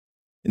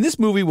In this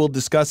movie, we'll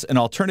discuss an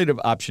alternative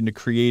option to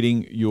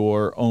creating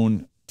your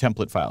own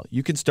template file.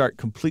 You can start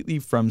completely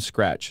from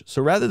scratch.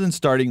 So rather than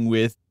starting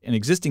with an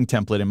existing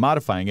template and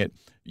modifying it,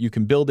 you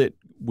can build it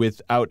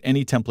without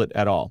any template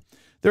at all.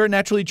 There are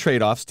naturally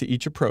trade-offs to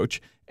each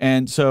approach.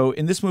 And so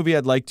in this movie,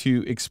 I'd like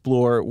to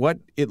explore what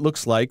it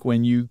looks like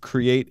when you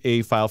create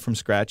a file from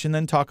scratch and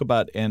then talk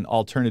about an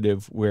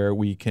alternative where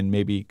we can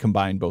maybe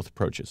combine both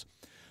approaches.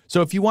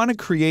 So if you want to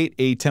create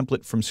a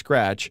template from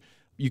scratch,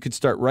 you could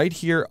start right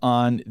here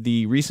on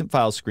the recent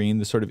file screen,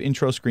 the sort of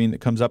intro screen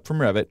that comes up from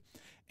Revit,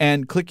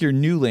 and click your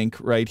new link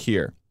right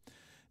here.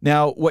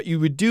 Now, what you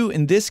would do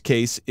in this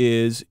case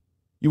is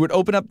you would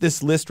open up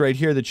this list right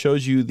here that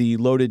shows you the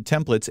loaded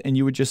templates, and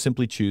you would just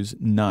simply choose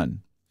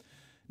None.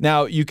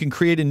 Now, you can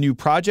create a new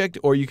project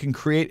or you can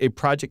create a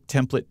project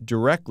template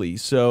directly.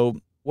 So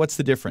what's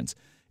the difference?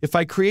 If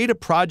I create a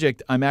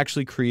project, I'm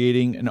actually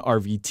creating an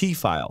RVT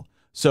file.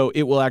 So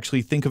it will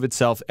actually think of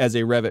itself as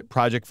a Revit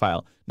project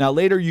file. Now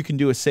later you can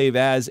do a save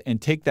as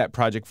and take that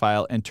project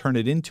file and turn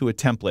it into a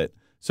template.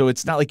 So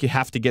it's not like you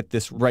have to get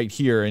this right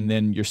here and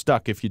then you're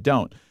stuck if you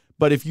don't.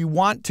 But if you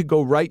want to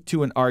go right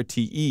to an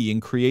RTE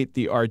and create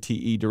the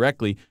RTE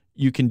directly,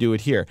 you can do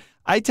it here.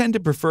 I tend to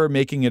prefer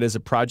making it as a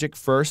project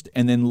first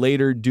and then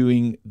later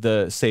doing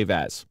the save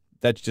as.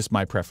 That's just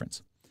my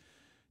preference.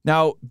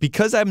 Now,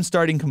 because I'm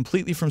starting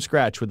completely from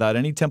scratch without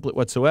any template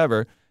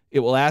whatsoever, it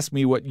will ask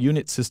me what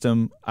unit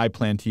system I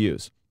plan to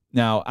use.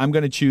 Now, I'm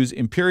going to choose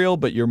Imperial,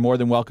 but you're more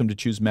than welcome to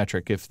choose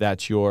metric if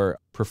that's your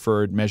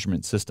preferred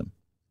measurement system.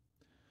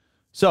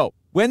 So,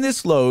 when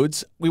this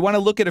loads, we want to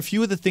look at a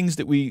few of the things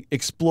that we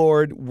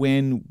explored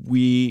when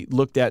we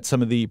looked at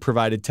some of the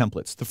provided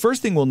templates. The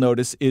first thing we'll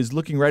notice is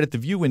looking right at the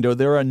view window,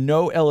 there are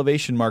no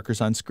elevation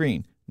markers on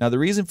screen. Now, the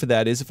reason for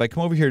that is if I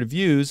come over here to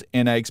views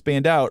and I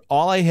expand out,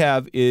 all I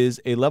have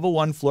is a level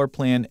 1 floor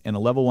plan and a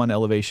level 1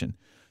 elevation.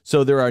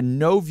 So there are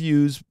no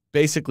views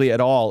basically at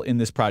all in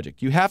this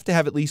project. You have to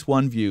have at least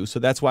one view, so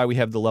that's why we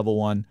have the level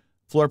 1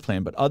 floor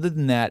plan. But other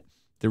than that,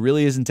 there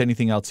really isn't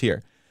anything else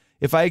here.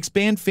 If I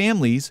expand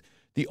families,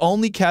 the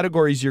only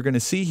categories you're going to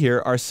see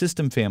here are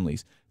system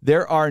families.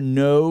 There are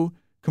no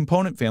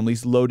component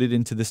families loaded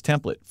into this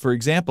template. For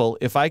example,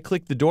 if I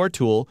click the door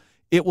tool,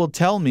 it will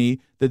tell me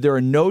that there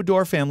are no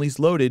door families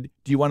loaded.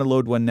 Do you want to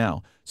load one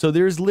now? So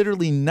there's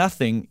literally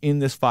nothing in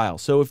this file.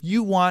 So if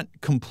you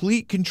want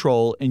complete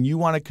control and you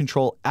want to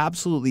control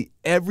absolutely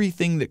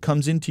everything that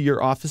comes into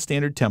your Office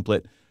Standard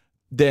template,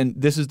 then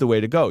this is the way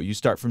to go. You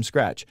start from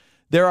scratch.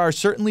 There are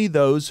certainly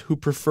those who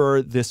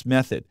prefer this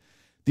method.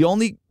 The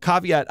only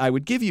caveat I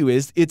would give you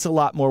is it's a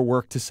lot more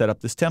work to set up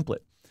this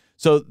template.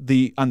 So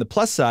on the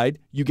plus side,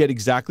 you get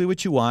exactly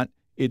what you want.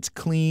 It's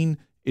clean.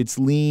 It's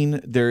lean.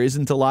 There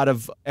isn't a lot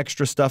of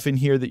extra stuff in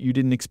here that you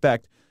didn't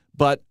expect.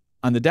 But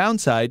on the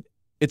downside,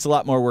 it's a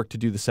lot more work to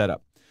do the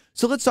setup.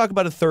 So let's talk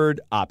about a third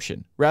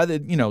option. Rather,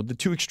 the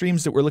two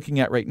extremes that we're looking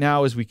at right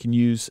now is we can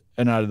use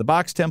an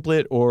out-of-the-box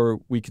template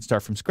or we can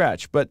start from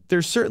scratch. But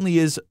there certainly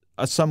is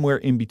a somewhere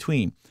in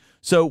between.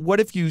 So what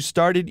if you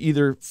started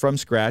either from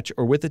scratch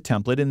or with a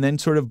template and then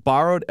sort of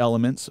borrowed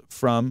elements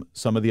from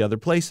some of the other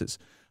places?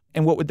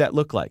 And what would that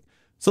look like?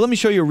 So let me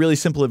show you a really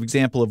simple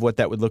example of what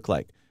that would look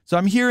like. So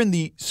I'm here in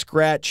the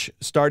scratch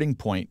starting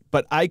point,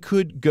 but I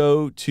could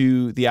go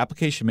to the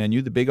application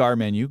menu, the big R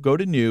menu, go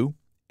to new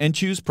and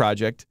choose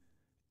project.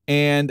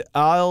 And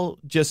I'll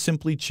just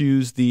simply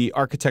choose the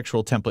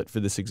architectural template for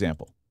this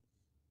example.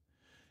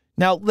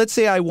 Now, let's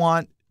say I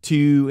want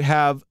to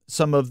have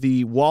some of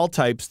the wall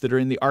types that are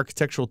in the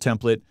architectural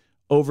template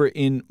over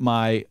in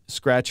my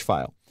scratch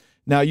file.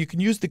 Now, you can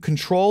use the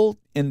Control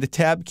and the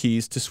Tab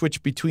keys to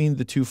switch between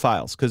the two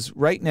files, because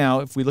right now,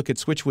 if we look at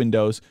switch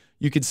windows,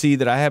 you can see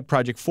that I have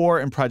Project 4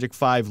 and Project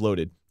 5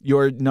 loaded.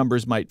 Your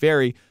numbers might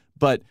vary,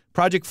 but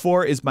Project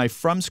 4 is my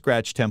from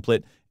scratch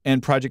template,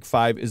 and Project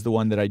 5 is the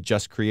one that I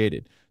just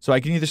created. So I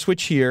can either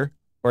switch here,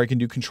 or I can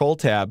do Control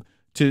Tab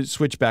to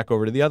switch back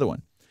over to the other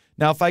one.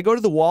 Now, if I go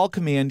to the wall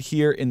command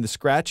here in the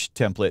scratch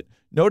template,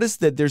 notice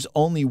that there's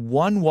only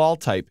one wall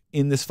type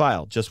in this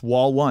file, just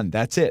wall 1.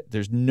 That's it.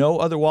 There's no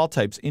other wall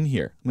types in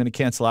here. I'm going to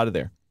cancel out of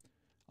there.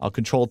 I'll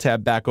Control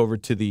Tab back over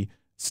to the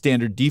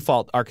standard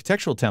default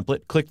architectural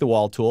template, click the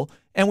wall tool,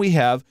 and we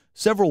have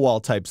several wall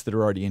types that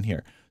are already in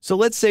here. So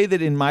let's say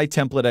that in my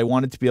template, I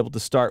wanted to be able to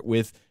start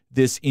with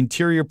this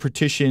interior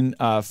partition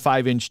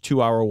 5-inch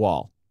 2-hour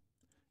wall.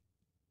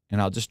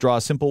 And I'll just draw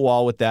a simple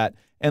wall with that.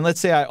 And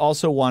let's say I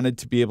also wanted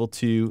to be able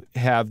to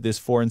have this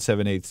 4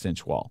 7/8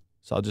 inch wall.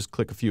 So I'll just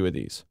click a few of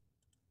these.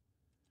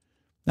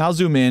 Now I'll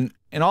zoom in,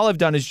 and all I've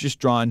done is just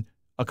drawn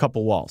a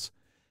couple walls.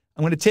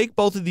 I'm going to take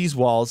both of these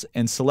walls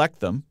and select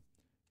them,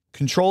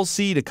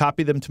 Control-C to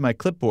copy them to my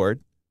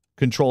clipboard,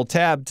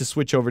 Control-Tab to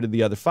switch over to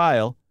the other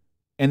file,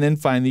 and then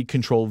finally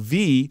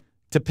Control-V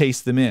to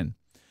paste them in.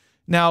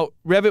 Now,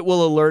 Revit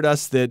will alert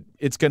us that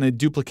it's going to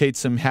duplicate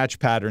some hatch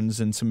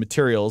patterns and some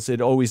materials. It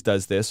always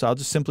does this. So I'll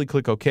just simply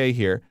click OK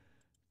here.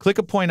 Click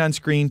a point on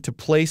screen to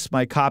place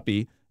my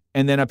copy,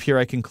 and then up here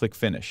I can click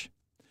Finish.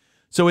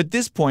 So at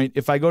this point,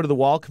 if I go to the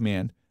wall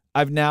command,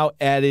 I've now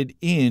added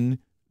in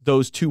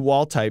those two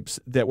wall types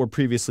that were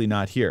previously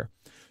not here.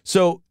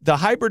 So the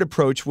hybrid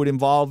approach would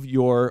involve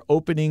your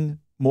opening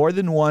more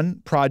than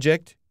one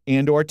project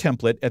and or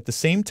template at the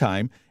same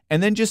time,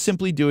 and then just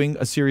simply doing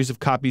a series of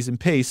copies and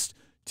pastes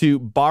to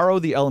borrow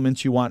the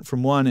elements you want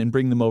from one and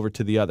bring them over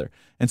to the other.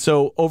 And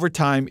so over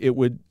time, it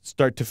would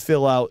start to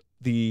fill out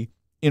the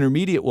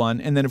intermediate one.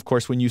 And then, of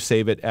course, when you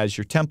save it as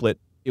your template,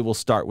 it will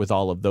start with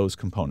all of those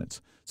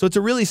components. So it's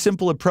a really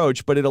simple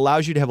approach, but it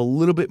allows you to have a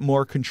little bit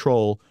more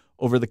control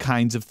over the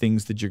kinds of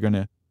things that you're going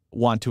to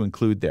want to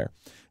include there.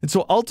 And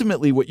so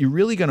ultimately, what you're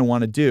really going to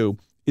want to do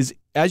is,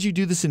 as you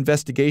do this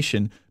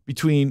investigation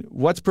between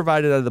what's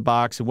provided out of the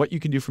box and what you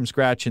can do from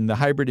scratch and the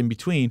hybrid in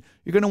between,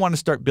 you're going to want to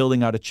start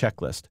building out a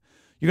checklist.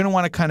 You're going to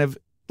want to kind of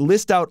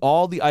list out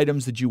all the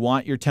items that you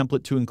want your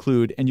template to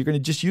include, and you're going to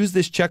just use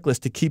this checklist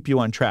to keep you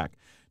on track.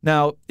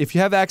 Now, if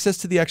you have access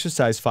to the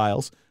exercise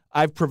files,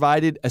 I've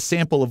provided a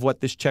sample of what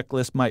this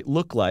checklist might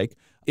look like.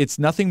 It's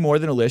nothing more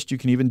than a list. You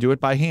can even do it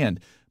by hand,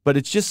 but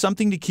it's just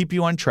something to keep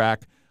you on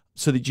track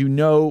so that you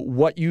know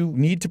what you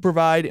need to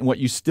provide and what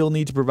you still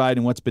need to provide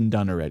and what's been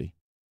done already.